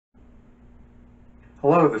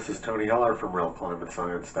Hello, this is Tony Heller from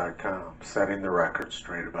RealClimateScience.com, setting the record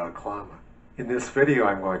straight about climate. In this video,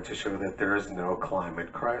 I'm going to show that there is no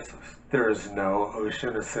climate crisis. There is no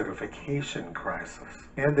ocean acidification crisis,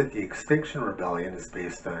 and that the Extinction Rebellion is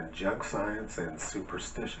based on junk science and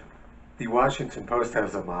superstition. The Washington Post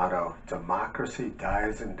has a motto, "Democracy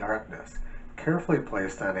dies in darkness," carefully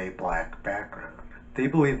placed on a black background. They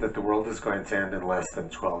believe that the world is going to end in less than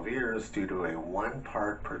 12 years due to a 1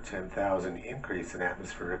 part per 10,000 increase in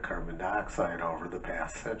atmospheric carbon dioxide over the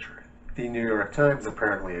past century. The New York Times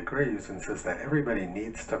apparently agrees and says that everybody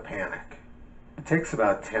needs to panic. It takes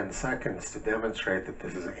about 10 seconds to demonstrate that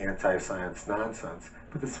this is anti-science nonsense,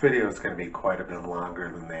 but this video is going to be quite a bit longer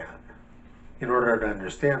than that. In order to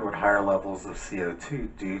understand what higher levels of CO2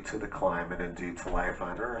 do to the climate and do to life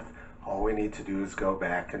on Earth, all we need to do is go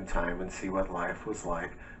back in time and see what life was like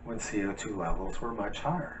when CO2 levels were much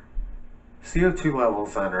higher. CO2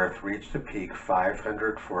 levels on Earth reached a peak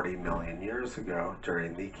 540 million years ago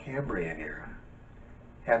during the Cambrian era.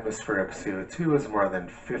 Atmospheric CO2 is more than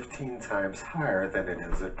 15 times higher than it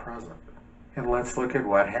is at present. And let's look at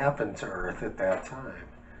what happened to Earth at that time.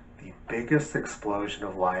 The biggest explosion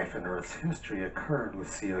of life in Earth's history occurred with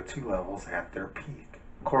CO2 levels at their peak.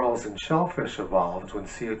 Corals and shellfish evolved when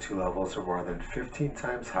CO2 levels are more than 15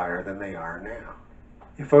 times higher than they are now.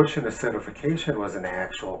 If ocean acidification was an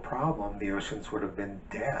actual problem, the oceans would have been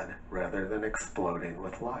dead rather than exploding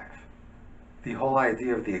with life. The whole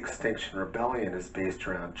idea of the Extinction Rebellion is based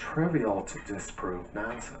around trivial to disprove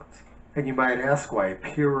nonsense. And you might ask why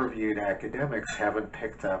peer-reviewed academics haven't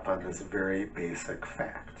picked up on this very basic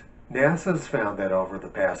fact. NASA has found that over the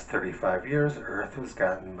past 35 years, Earth has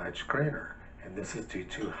gotten much greener, and this is due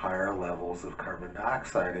to higher levels of carbon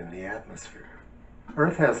dioxide in the atmosphere.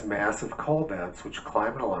 Earth has massive coal beds, which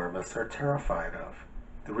climate alarmists are terrified of.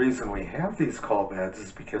 The reason we have these coal beds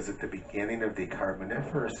is because at the beginning of the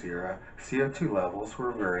Carboniferous era, CO2 levels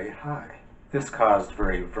were very high. This caused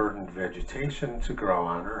very verdant vegetation to grow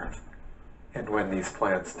on Earth. And when these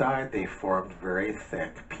plants died, they formed very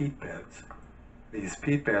thick peat beds. These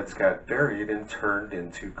peat beds got buried and turned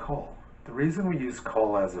into coal. The reason we use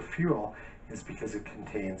coal as a fuel is because it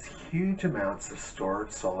contains huge amounts of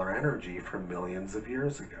stored solar energy from millions of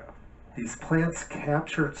years ago. These plants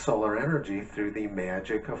captured solar energy through the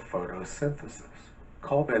magic of photosynthesis.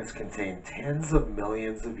 Coal beds contain tens of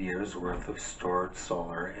millions of years worth of stored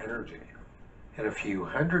solar energy. And a few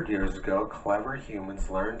hundred years ago, clever humans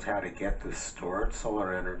learned how to get this stored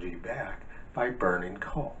solar energy back by burning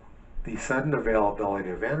coal. The sudden availability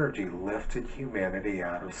of energy lifted humanity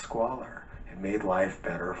out of squalor and made life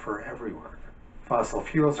better for everyone. Fossil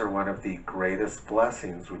fuels are one of the greatest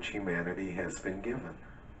blessings which humanity has been given.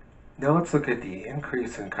 Now let's look at the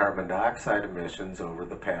increase in carbon dioxide emissions over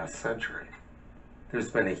the past century.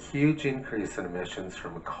 There's been a huge increase in emissions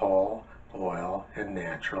from coal, oil, and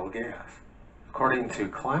natural gas. According to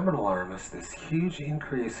climate alarmists, this huge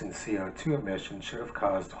increase in CO2 emissions should have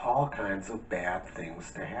caused all kinds of bad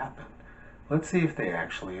things to happen. Let's see if they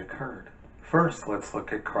actually occurred. First, let's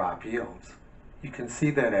look at crop yields. You can see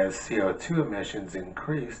that as CO2 emissions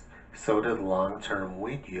increased, so did long-term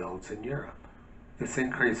wheat yields in Europe. This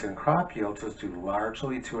increase in crop yields was due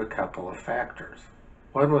largely to a couple of factors.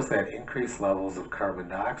 One was that increased levels of carbon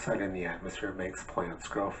dioxide in the atmosphere makes plants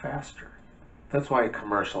grow faster. That's why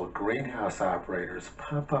commercial greenhouse operators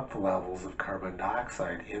pump up the levels of carbon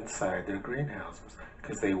dioxide inside their greenhouses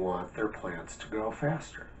because they want their plants to grow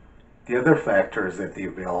faster. The other factor is that the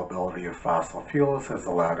availability of fossil fuels has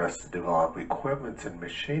allowed us to develop equipment and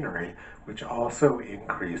machinery, which also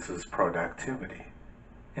increases productivity.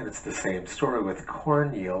 And it's the same story with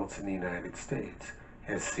corn yields in the United States.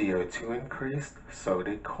 As CO2 increased, so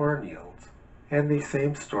did corn yields. And the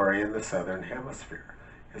same story in the southern hemisphere.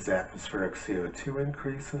 As atmospheric CO2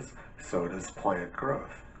 increases, so does plant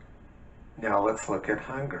growth. Now let's look at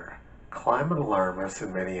hunger. Climate alarmists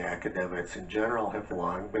and many academics in general have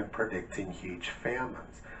long been predicting huge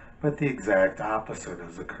famines, but the exact opposite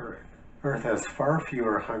is occurring. Earth has far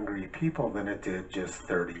fewer hungry people than it did just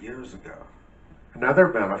 30 years ago. Another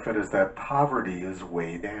benefit is that poverty is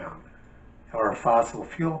way down. Our fossil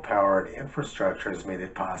fuel-powered infrastructure has made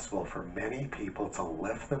it possible for many people to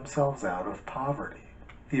lift themselves out of poverty.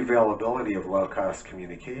 The availability of low-cost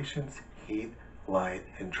communications, heat, light,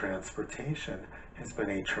 and transportation has been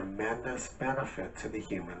a tremendous benefit to the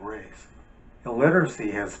human race.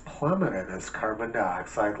 Illiteracy has plummeted as carbon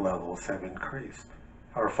dioxide levels have increased.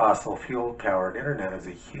 Our fossil fuel-powered internet is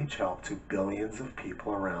a huge help to billions of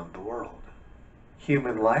people around the world.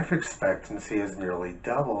 Human life expectancy has nearly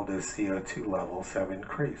doubled as CO2 levels have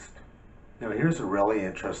increased. Now here's a really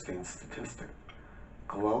interesting statistic.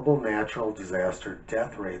 global natural disaster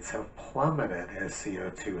death rates have plummeted as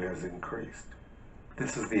CO2 has increased.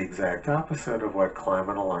 This is the exact opposite of what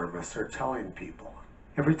climate alarmists are telling people.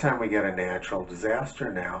 Every time we get a natural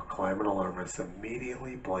disaster now, climate alarmists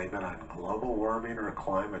immediately blame it on global warming or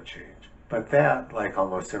climate change. But that, like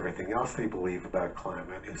almost everything else they believe about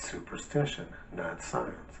climate, is superstition, not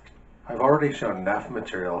science. I've already shown enough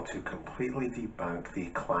material to completely debunk the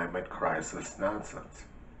climate crisis nonsense.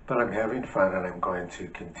 But I'm having fun and I'm going to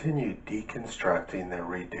continue deconstructing their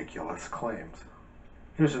ridiculous claims.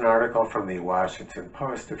 Here's an article from the Washington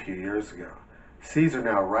Post a few years ago. Seas are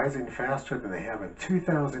now rising faster than they have in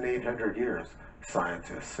 2,800 years,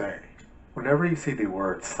 scientists say. Whenever you see the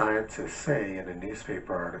word scientists say in a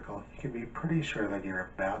newspaper article, you can be pretty sure that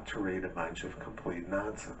you're about to read a bunch of complete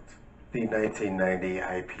nonsense. The 1990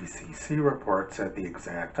 IPCC report said the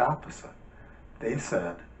exact opposite. They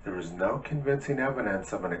said there is no convincing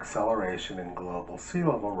evidence of an acceleration in global sea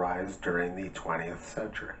level rise during the 20th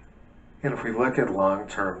century. And if we look at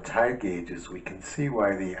long-term tide gauges, we can see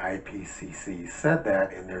why the IPCC said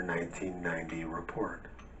that in their 1990 report.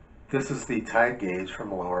 This is the tide gauge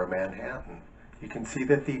from Lower Manhattan. You can see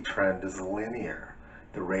that the trend is linear.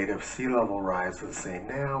 The rate of sea level rise is the same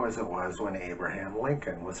now as it was when Abraham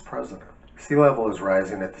Lincoln was president. Sea level is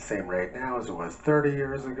rising at the same rate now as it was 30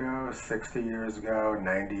 years ago, 60 years ago,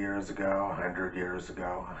 90 years ago, 100 years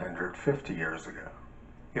ago, 150 years ago.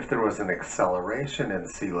 If there was an acceleration in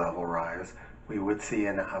sea level rise, we would see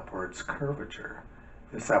an upwards curvature.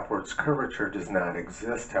 This upwards curvature does not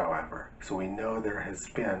exist, however, so we know there has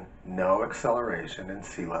been no acceleration in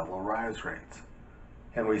sea level rise rates.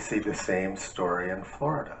 And we see the same story in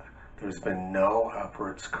Florida. There's been no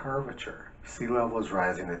upwards curvature. Sea level is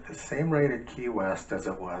rising at the same rate at Key West as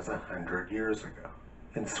it was 100 years ago.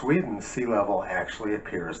 In Sweden, sea level actually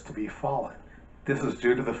appears to be falling. This is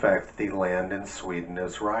due to the fact that the land in Sweden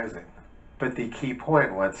is rising. But the key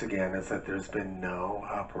point, once again, is that there's been no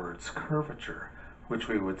upwards curvature, which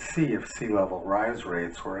we would see if sea level rise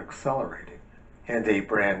rates were accelerating. And a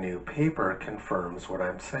brand new paper confirms what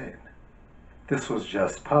I'm saying. This was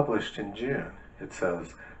just published in June. It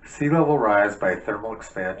says, sea level rise by thermal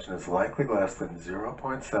expansion is likely less than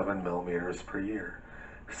 0.7 millimeters per year.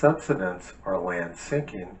 Subsidence, or land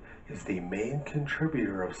sinking, is the main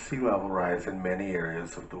contributor of sea level rise in many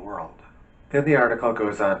areas of the world. Then the article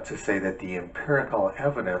goes on to say that the empirical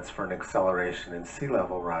evidence for an acceleration in sea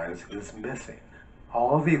level rise is missing.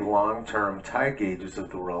 All of the long-term tide gauges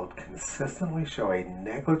of the world consistently show a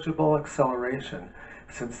negligible acceleration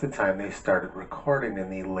since the time they started recording in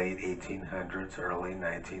the late 1800s, early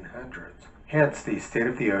 1900s. Hence, the state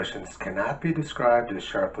of the oceans cannot be described as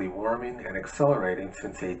sharply warming and accelerating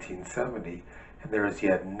since 1870, and there is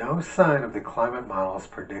yet no sign of the climate models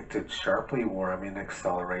predicted sharply warming,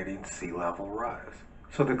 accelerating sea level rise.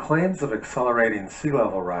 So the claims of accelerating sea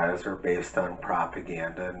level rise are based on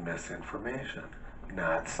propaganda and misinformation,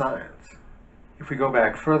 not science. If we go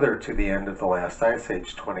back further to the end of the last ice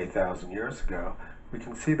age 20,000 years ago, we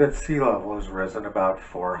can see that sea level has risen about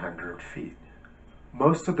 400 feet.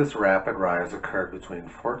 Most of this rapid rise occurred between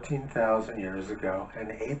 14,000 years ago and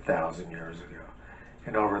 8,000 years ago.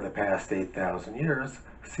 And over the past 8,000 years,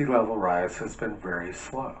 sea level rise has been very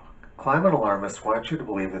slow. Climate alarmists want you to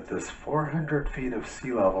believe that this 400 feet of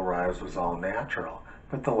sea level rise was all natural,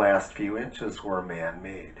 but the last few inches were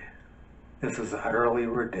man-made. This is utterly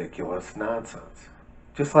ridiculous nonsense.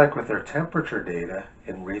 Just like with their temperature data,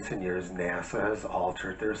 in recent years NASA has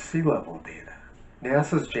altered their sea level data.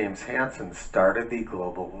 NASA's James Hansen started the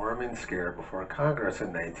global warming scare before Congress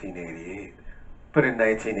in 1988. But in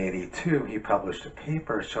 1982, he published a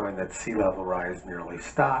paper showing that sea level rise nearly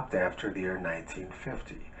stopped after the year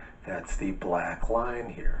 1950. That's the black line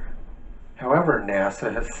here. However,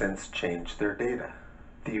 NASA has since changed their data.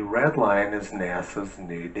 The red line is NASA's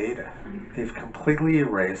new data. They've completely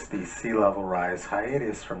erased the sea level rise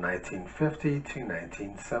hiatus from 1950 to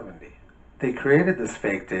 1970. They created this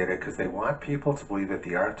fake data because they want people to believe that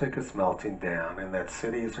the Arctic is melting down and that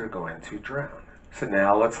cities are going to drown. So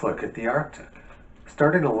now let's look at the Arctic.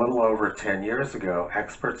 Starting a little over 10 years ago,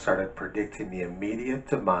 experts started predicting the immediate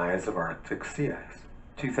demise of Arctic sea ice.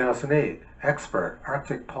 2008, expert,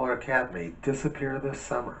 Arctic polar cap may disappear this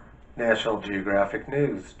summer. National Geographic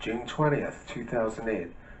News, June 20th, 2008,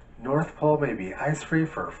 North Pole may be ice-free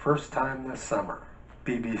for first time this summer.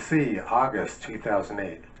 BBC, August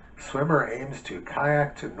 2008, swimmer aims to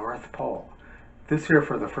kayak to North Pole. This year,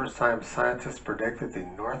 for the first time, scientists predict that the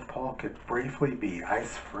North Pole could briefly be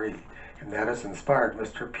ice-free, and that has inspired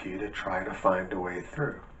Mr. Pugh to try to find a way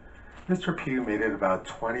through. Mr. Pugh made it about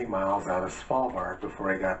 20 miles out of Svalbard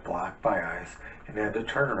before he got blocked by ice and had to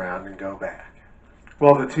turn around and go back.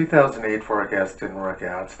 Well, the 2008 forecast didn't work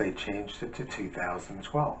out, so they changed it to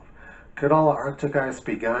 2012. Could all Arctic ice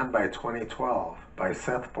be gone by 2012? By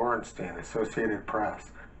Seth Borenstein, Associated Press.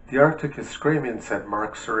 The Arctic is screaming, said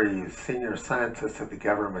Mark Cerise, senior scientist at the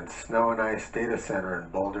government's Snow and Ice Data Center in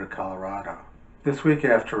Boulder, Colorado. This week,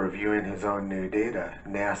 after reviewing his own new data,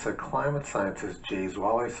 NASA climate scientist Jay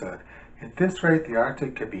Zwally said, "At this rate, the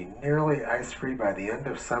Arctic could be nearly ice-free by the end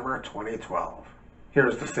of summer 2012.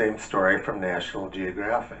 Here's the same story from National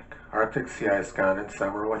Geographic. Arctic sea ice gone in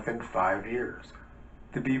summer within 5 years.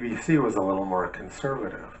 The BBC was a little more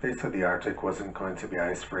conservative. They said the Arctic wasn't going to be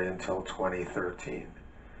ice-free until 2013.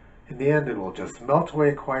 In the end, it will just melt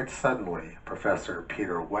away quite suddenly, Professor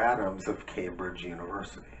Peter Wadhams of Cambridge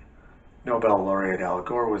University. Nobel laureate Al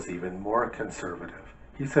Gore was even more conservative.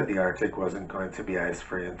 He said the Arctic wasn't going to be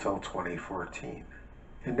ice-free until 2014.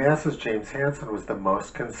 And NASA's James Hansen was the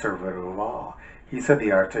most conservative of all. He said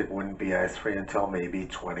the Arctic wouldn't be ice-free until maybe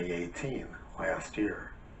 2018, last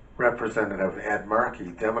year. Representative Ed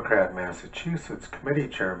Markey, Democrat, Massachusetts committee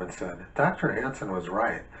chairman, said, "Dr. Hansen was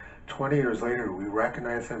right. 20 years later, we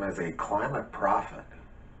recognize him as a climate prophet."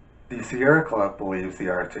 The Sierra Club believes the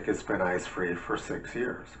Arctic has been ice-free for 6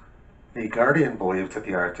 years. The Guardian believes that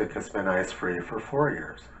the Arctic has been ice-free for 4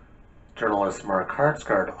 years. Journalist Mark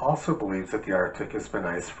Hartsgaard also believes that the Arctic has been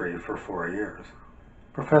ice-free for 4 years.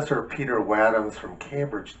 Professor Peter Wadhams from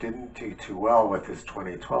Cambridge didn't do too well with his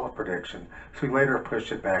 2012 prediction, so he later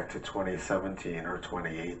pushed it back to 2017 or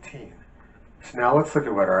 2018. So now let's look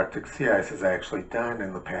at what Arctic sea ice has actually done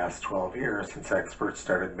in the past 12 years since experts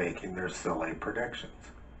started making their silly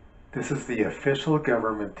predictions. This is the official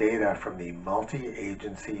government data from the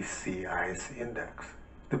Multi-Agency Sea Ice Index.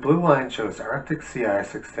 The blue line shows Arctic sea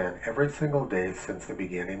ice extent every single day since the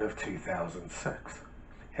beginning of 2006.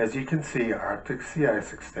 As you can see, Arctic sea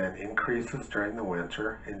ice extent increases during the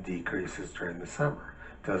winter and decreases during the summer.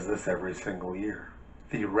 It does this every single year.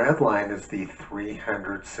 The red line is the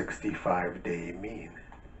 365-day mean.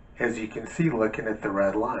 As you can see, looking at the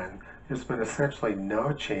red line, there's been essentially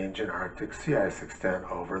no change in Arctic sea ice extent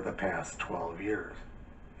over the past 12 years.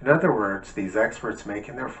 In other words, these experts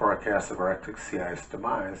making their forecasts of Arctic sea ice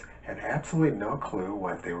demise had absolutely no clue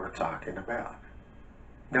what they were talking about.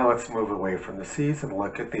 Now let's move away from the seas and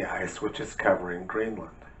look at the ice which is covering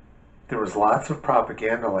Greenland. There was lots of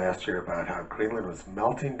propaganda last year about how Greenland was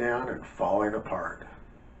melting down and falling apart.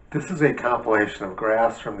 This is a compilation of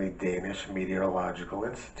graphs from the Danish Meteorological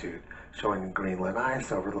Institute showing Greenland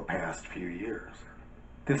ice over the past few years.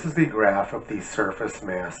 This is the graph of the surface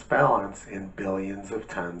mass balance in billions of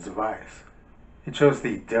tons of ice. It shows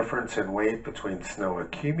the difference in weight between snow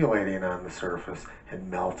accumulating on the surface and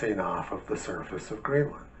melting off of the surface of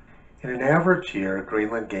Greenland. In an average year,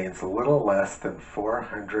 Greenland gains a little less than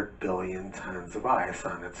 400 billion tons of ice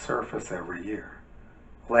on its surface every year.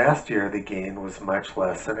 Last year, the gain was much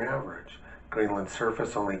less than average. Greenland's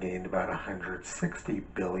surface only gained about 160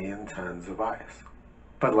 billion tons of ice.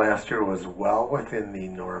 But last year was well within the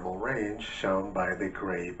normal range shown by the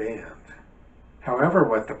gray band. However,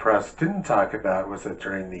 what the press didn't talk about was that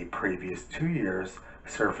during the previous 2 years,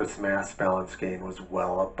 surface mass balance gain was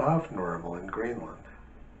well above normal in Greenland.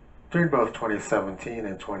 During both 2017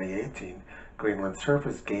 and 2018, Greenland's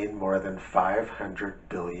surface gained more than 500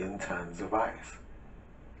 billion tons of ice.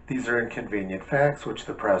 These are inconvenient facts which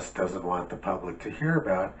the press doesn't want the public to hear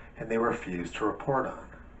about, and they refuse to report on.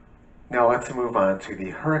 Now let's move on to the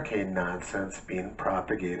hurricane nonsense being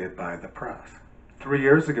propagated by the press. 3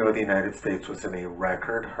 years ago, the United States was in a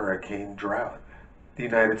record hurricane drought. The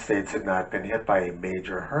United States had not been hit by a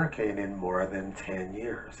major hurricane in more than 10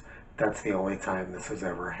 years. That's the only time this has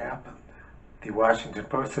ever happened. The Washington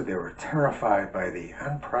Post said they were terrified by the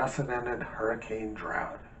unprecedented hurricane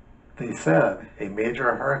drought. They said a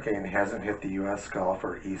major hurricane hasn't hit the U.S. Gulf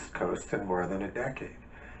or East Coast in more than a decade.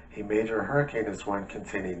 A major hurricane is one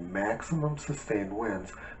containing maximum sustained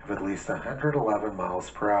winds of at least 111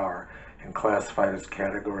 miles per hour and classified as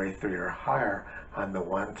Category 3 or higher on the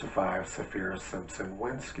 1 to 5 Saffir-Simpson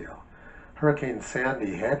wind scale. Hurricane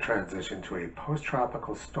Sandy had transitioned to a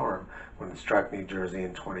post-tropical storm when it struck New Jersey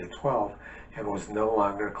in 2012 and was no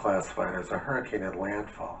longer classified as a hurricane at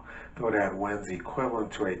landfall, though it had winds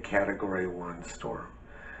equivalent to a Category 1 storm.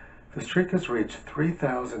 The streak has reached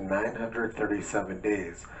 3,937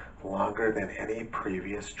 days, longer than any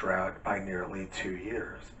previous drought by nearly 2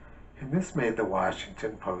 years. And this made the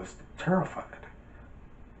Washington Post terrified.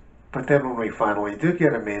 But then when we finally did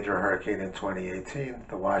get a major hurricane in 2018,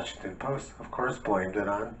 the Washington Post, of course, blamed it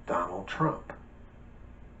on Donald Trump.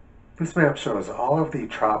 This map shows all of the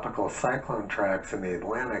tropical cyclone tracks in the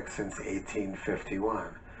Atlantic since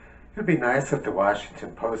 1851. It would be nice if the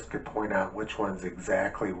Washington Post could point out which ones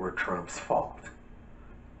exactly were Trump's fault.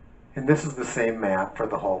 And this is the same map for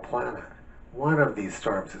the whole planet. One of these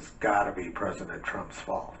storms has got to be President Trump's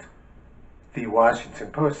fault. The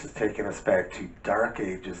Washington Post has taken us back to Dark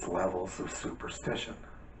Ages levels of superstition.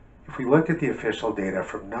 If we look at the official data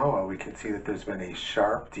from NOAA, we can see that there's been a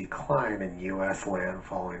sharp decline in U.S.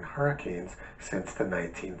 landfalling hurricanes since the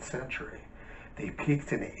 19th century. They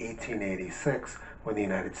peaked in 1886 when the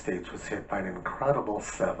United States was hit by an incredible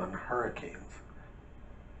 7 hurricanes.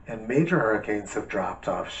 And major hurricanes have dropped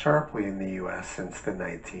off sharply in the U.S. since the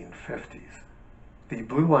 1950s. The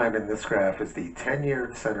blue line in this graph is the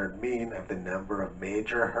 10-year centered mean of the number of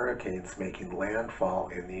major hurricanes making landfall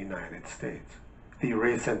in the United States. The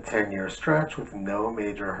recent 10-year stretch with no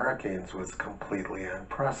major hurricanes was completely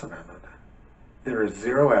unprecedented. There is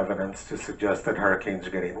zero evidence to suggest that hurricanes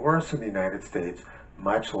are getting worse in the United States,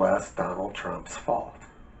 much less Donald Trump's fault.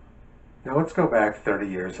 Now let's go back 30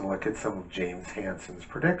 years and look at some of James Hansen's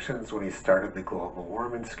predictions when he started the global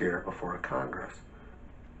warming scare before Congress.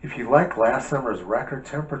 If you like last summer's record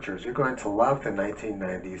temperatures, you're going to love the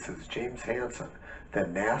 1990s as James Hansen, the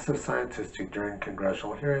NASA scientist who during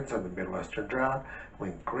congressional hearings on the Midwestern drought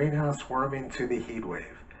linked greenhouse warming to the heat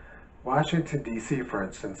wave. Washington, D.C., for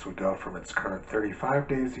instance, would go from its current 35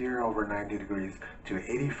 days a year over 90 degrees to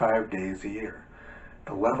 85 days a year.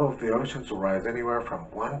 The level of the oceans will rise anywhere from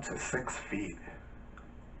 1 to 6 feet.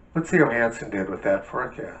 Let's see how Hansen did with that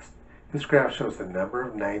forecast. This graph shows the number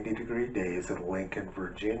of 90-degree days at Lincoln,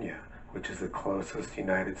 Virginia, which is the closest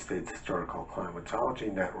United States Historical Climatology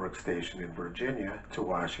Network station in Virginia to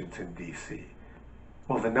Washington, D.C.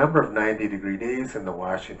 Well, the number of 90-degree days in the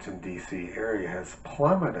Washington, D.C. area has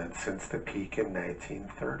plummeted since the peak in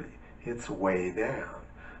 1930. It's way down.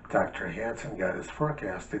 Dr. Hansen got his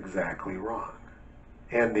forecast exactly wrong.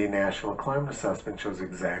 And the National Climate Assessment shows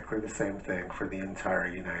exactly the same thing for the entire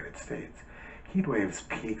United States. Heat waves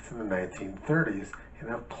peaked in the 1930s and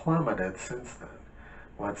have plummeted since then.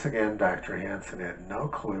 Once again, Dr. Hansen had no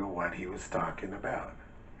clue what he was talking about.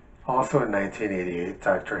 Also in 1988,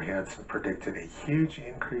 Dr. Hansen predicted a huge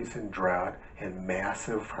increase in drought and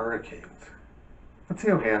massive hurricanes. Let's see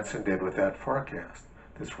how Hansen did with that forecast.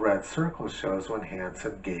 This red circle shows when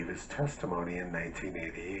Hansen gave his testimony in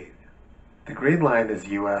 1988. The green line is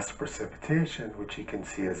U.S. precipitation, which you can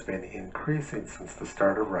see has been increasing since the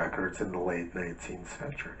start of records in the late 19th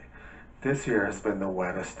century. This year has been the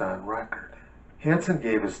wettest on record. Hansen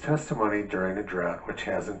gave his testimony during a drought which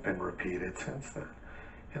hasn't been repeated since then.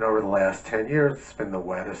 And over the last 10 years, it's been the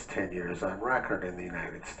wettest 10 years on record in the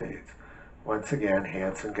United States. Once again,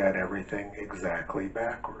 Hansen got everything exactly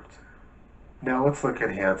backwards. Now let's look at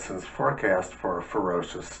Hansen's forecast for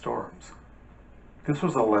ferocious storms. This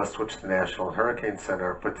was a list which the National Hurricane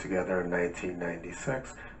Center put together in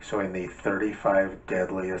 1996, showing the 35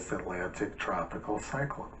 deadliest Atlantic tropical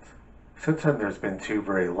cyclones. Since then, there's been 2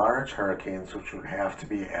 very large hurricanes which would have to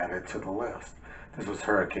be added to the list. This was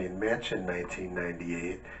Hurricane Mitch in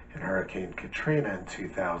 1998 and Hurricane Katrina in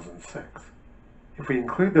 2006. If we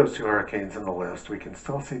include those 2 hurricanes in the list, we can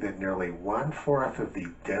still see that nearly 1/4 of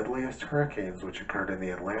the deadliest hurricanes which occurred in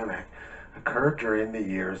the Atlantic occurred during the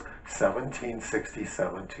years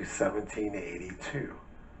 1767 to 1782.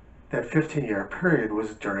 That 15-year period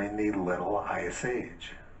was during the Little Ice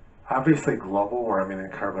Age. Obviously, global warming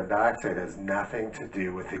and carbon dioxide has nothing to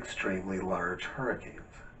do with extremely large hurricanes.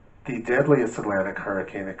 The deadliest Atlantic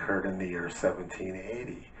hurricane occurred in the year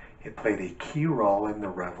 1780. It played a key role in the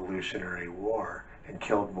Revolutionary War and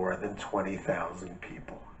killed more than 20,000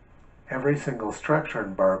 people. Every single structure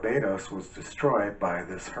in Barbados was destroyed by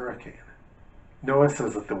this hurricane. NOAA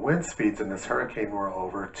says that the wind speeds in this hurricane were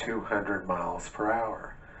over 200 miles per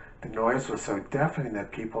hour. The noise was so deafening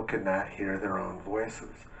that people could not hear their own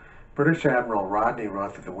voices. British Admiral Rodney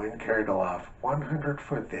wrote that the wind carried aloft 100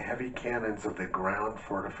 foot the heavy cannons of the ground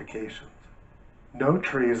fortifications. No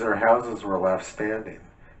trees or houses were left standing.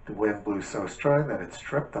 The wind blew so strong that it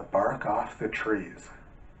stripped the bark off the trees.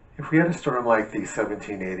 If we had a storm like the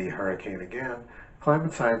 1780 hurricane again,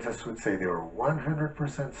 climate scientists would say they were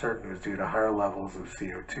 100% certain it was due to higher levels of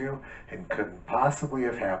CO2 and couldn't possibly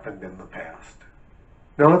have happened in the past.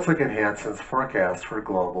 Now let's look at Hansen's forecast for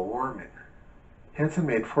global warming. Hansen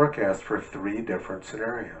made forecasts for 3 different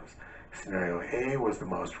scenarios. Scenario A was the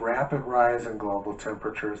most rapid rise in global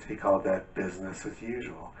temperatures. He called that business as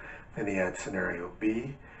usual. Then he had scenario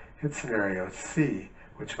B and scenario C,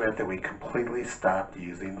 which meant that we completely stopped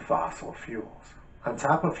using fossil fuels. On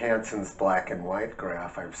top of Hansen's black and white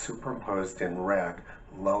graph, I've superimposed in red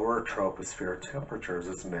lower troposphere temperatures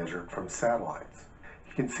as measured from satellites.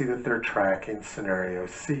 You can see that they're tracking scenario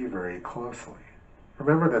C very closely.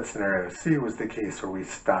 Remember that scenario C was the case where we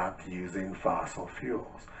stopped using fossil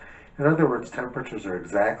fuels. In other words, temperatures are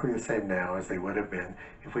exactly the same now as they would have been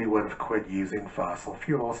if we would have quit using fossil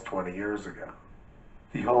fuels 20 years ago.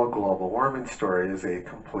 The whole global warming story is a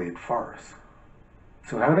complete farce.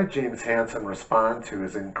 So how did James Hansen respond to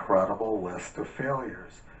his incredible list of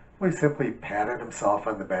failures? Well, he simply patted himself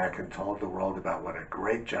on the back and told the world about what a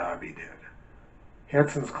great job he did.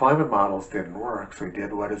 Hansen's climate models didn't work, so he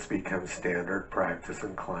did what has become standard practice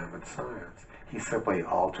in climate science. He simply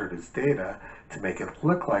altered his data to make it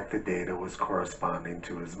look like the data was corresponding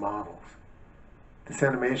to his models. This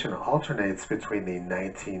animation alternates between the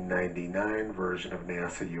 1999 version of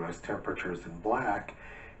NASA US temperatures in black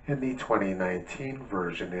and the 2019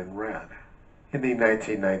 version in red. In the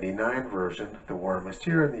 1999 version, the warmest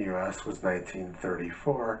year in the US was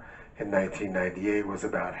 1934, and 1998 was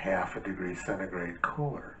about half a degree centigrade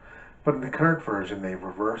cooler. But in the current version, they've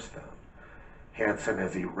reversed them. Hansen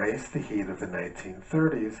has erased the heat of the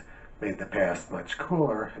 1930s, made the past much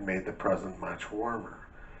cooler, and made the present much warmer.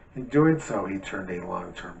 In doing so, he turned a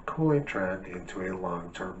long-term cooling trend into a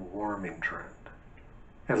long-term warming trend.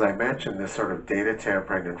 As I mentioned, this sort of data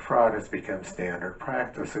tampering and fraud has become standard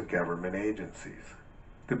practice at government agencies.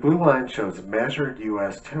 The blue line shows measured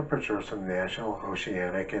U.S. temperatures from the National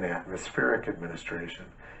Oceanic and Atmospheric Administration,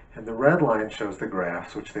 and the red line shows the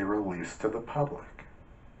graphs which they released to the public.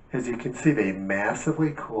 As you can see, they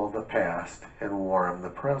massively cool the past and warm the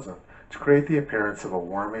present to create the appearance of a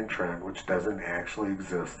warming trend which doesn't actually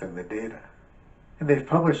exist in the data. And they've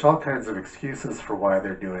published all kinds of excuses for why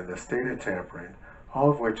they're doing this data tampering, all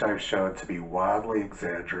of which I've shown to be wildly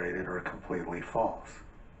exaggerated or completely false.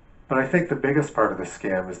 But I think the biggest part of the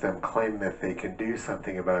scam is them claiming that they can do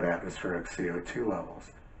something about atmospheric CO2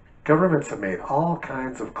 levels. Governments have made all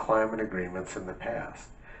kinds of climate agreements in the past,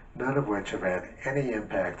 none of which have had any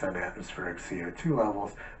impact on atmospheric CO2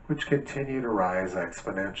 levels, which continue to rise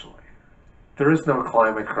exponentially. There is no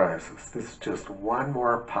climate crisis. This is just one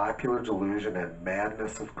more popular delusion and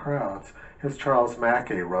madness of crowds, as Charles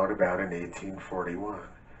Mackay wrote about in 1841.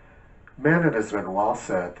 Men, it has been well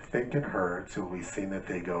said, think in herds, who will be seen that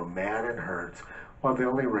they go mad in herds, while they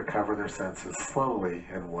only recover their senses slowly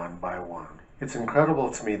and one by one. It's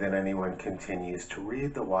incredible to me that anyone continues to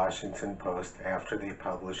read the Washington Post after they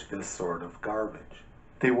publish this sort of garbage.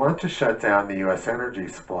 They want to shut down the U.S. energy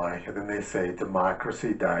supply, and then they say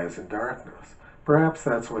democracy dies in darkness. Perhaps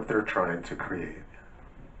that's what they're trying to create.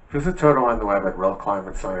 Visit Toto on the web at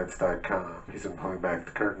realclimatescience.com. He's been pulling back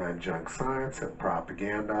the curtain on junk science and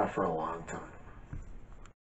propaganda for a long time.